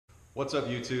What's up,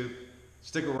 YouTube?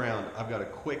 Stick around. I've got a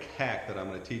quick hack that I'm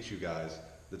going to teach you guys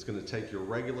that's going to take your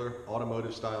regular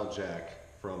automotive style jack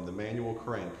from the manual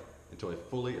crank into a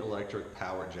fully electric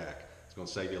power jack. It's going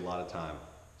to save you a lot of time.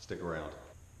 Stick around.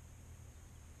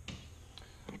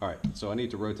 Alright, so I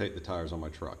need to rotate the tires on my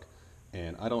truck,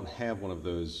 and I don't have one of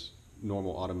those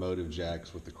normal automotive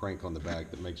jacks with the crank on the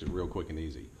back that makes it real quick and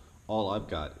easy. All I've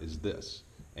got is this,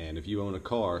 and if you own a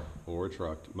car or a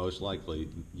truck, most likely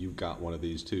you've got one of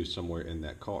these too somewhere in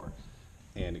that car.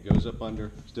 And it goes up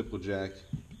under, stipple jack,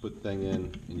 put the thing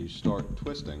in, and you start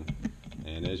twisting,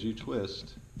 and as you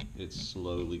twist, it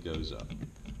slowly goes up.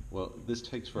 Well, this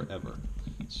takes forever,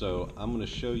 so I'm going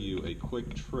to show you a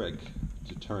quick trick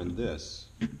to turn this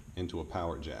into a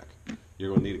power jack. You're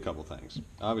going to need a couple things.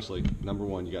 Obviously, number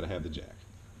one, you got to have the jack.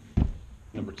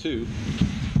 Number two,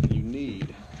 you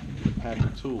need the pack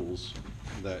of tools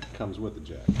that comes with the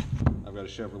jack. I've got a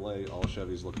Chevrolet. All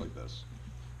Chevys look like this.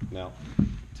 Now,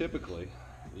 typically,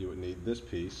 you would need this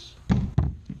piece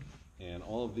and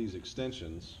all of these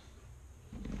extensions,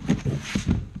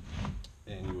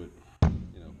 and you would,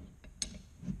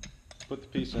 put the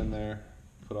piece in there,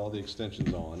 put all the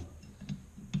extensions on,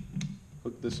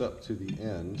 hook this up to the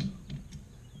end,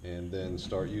 and then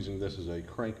start using this as a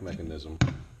crank mechanism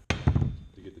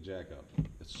to get the jack up.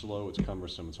 It's slow, it's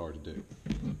cumbersome, it's hard to do.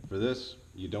 For this,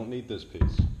 you don't need this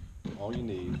piece. All you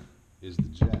need is the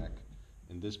jack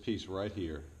and this piece right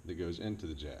here that goes into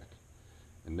the jack.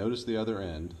 And notice the other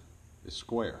end is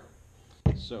square.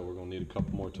 So we're going to need a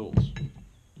couple more tools.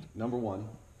 Number one,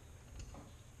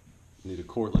 you need a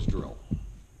cordless drill.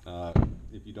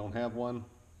 If you don't have one,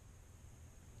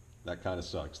 that kind of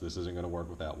sucks. This isn't going to work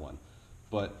without one.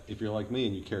 But if you're like me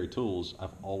and you carry tools,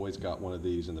 I've always got one of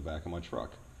these in the back of my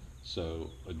truck. So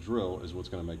a drill is what's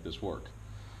going to make this work.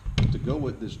 To go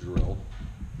with this drill,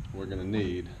 we're going to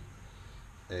need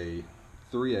a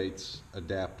 3/8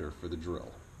 adapter for the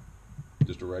drill.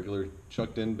 Just a regular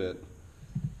chucked in bit.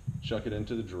 Chuck it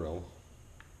into the drill.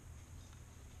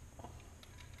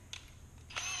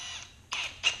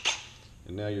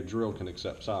 And now your drill can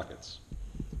accept sockets.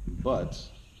 But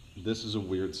this is a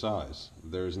weird size.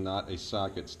 There's not a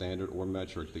socket, standard or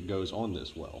metric, that goes on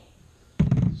this well.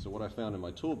 So what I found in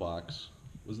my toolbox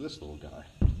was this little guy.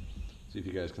 See if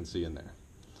you guys can see in there.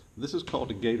 This is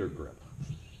called a gator grip.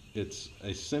 It's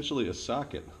essentially a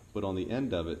socket, but on the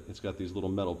end of it, it's got these little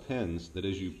metal pins that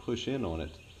as you push in on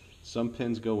it, some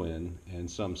pins go in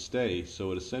and some stay,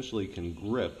 so it essentially can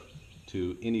grip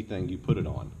to anything you put it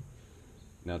on.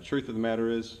 Now, truth of the matter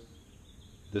is,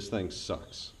 this thing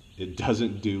sucks. It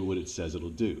doesn't do what it says it'll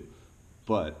do,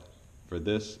 but for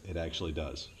this, it actually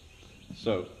does.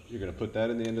 So you're going to put that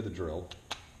in the end of the drill.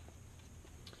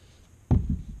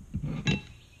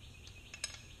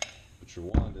 Put your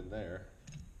wand in there.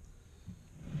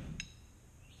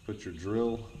 Put your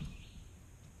drill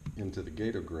into the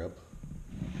gator grip,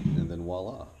 and then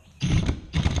voila.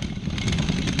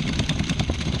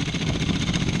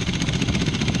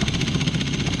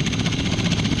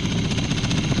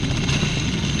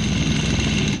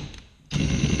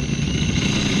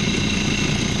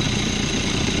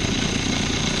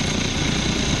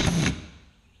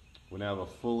 We now have a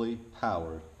fully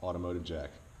powered automotive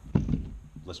jack.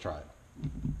 Let's try it.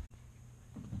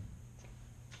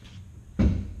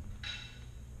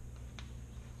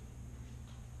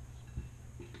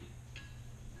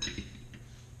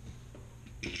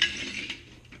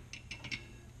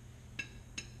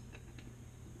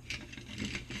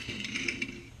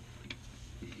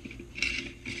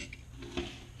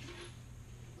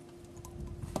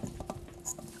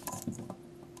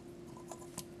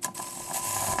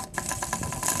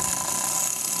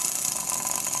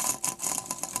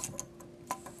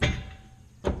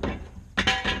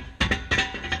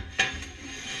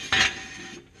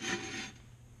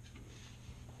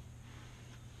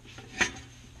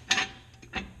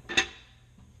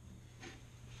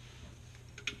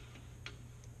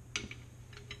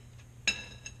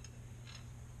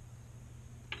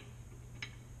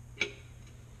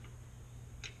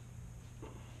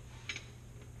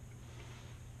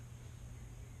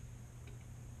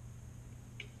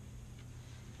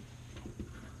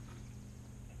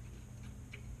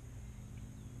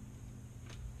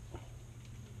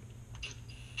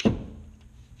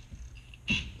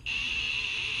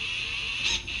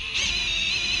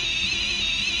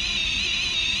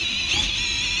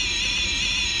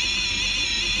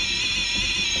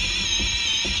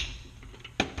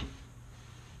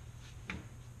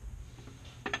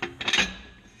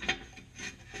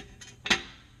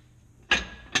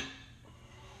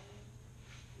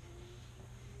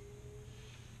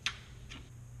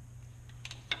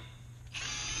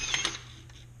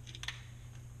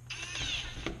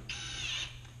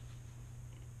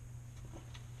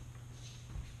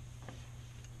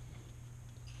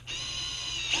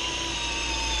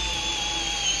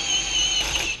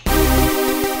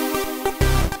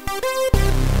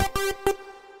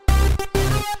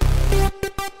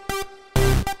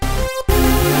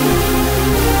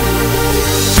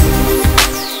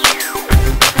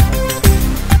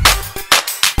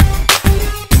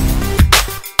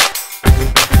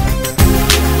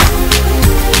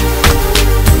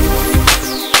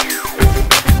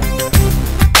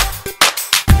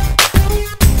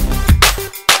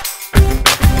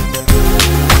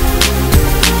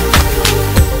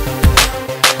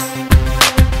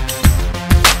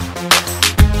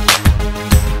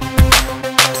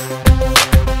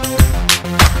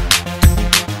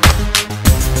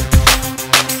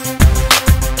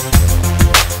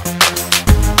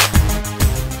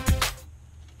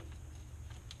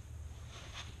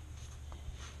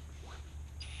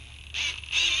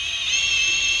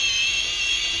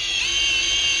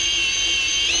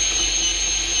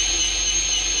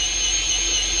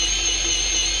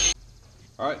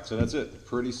 Alright, so that's it.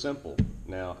 Pretty simple.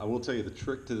 Now, I will tell you the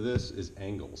trick to this is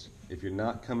angles. If you're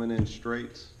not coming in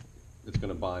straight, it's going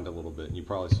to bind a little bit, and you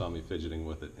probably saw me fidgeting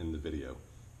with it in the video.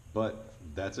 But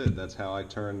that's it. That's how I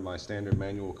turned my standard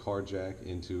manual car jack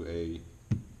into a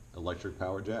electric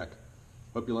powered jack.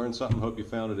 Hope you learned something. Hope you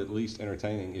found it at least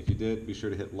entertaining. If you did, be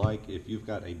sure to hit like. If you've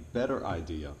got a better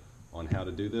idea on how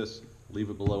to do this,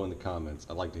 leave it below in the comments.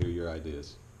 I'd like to hear your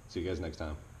ideas. See you guys next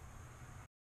time.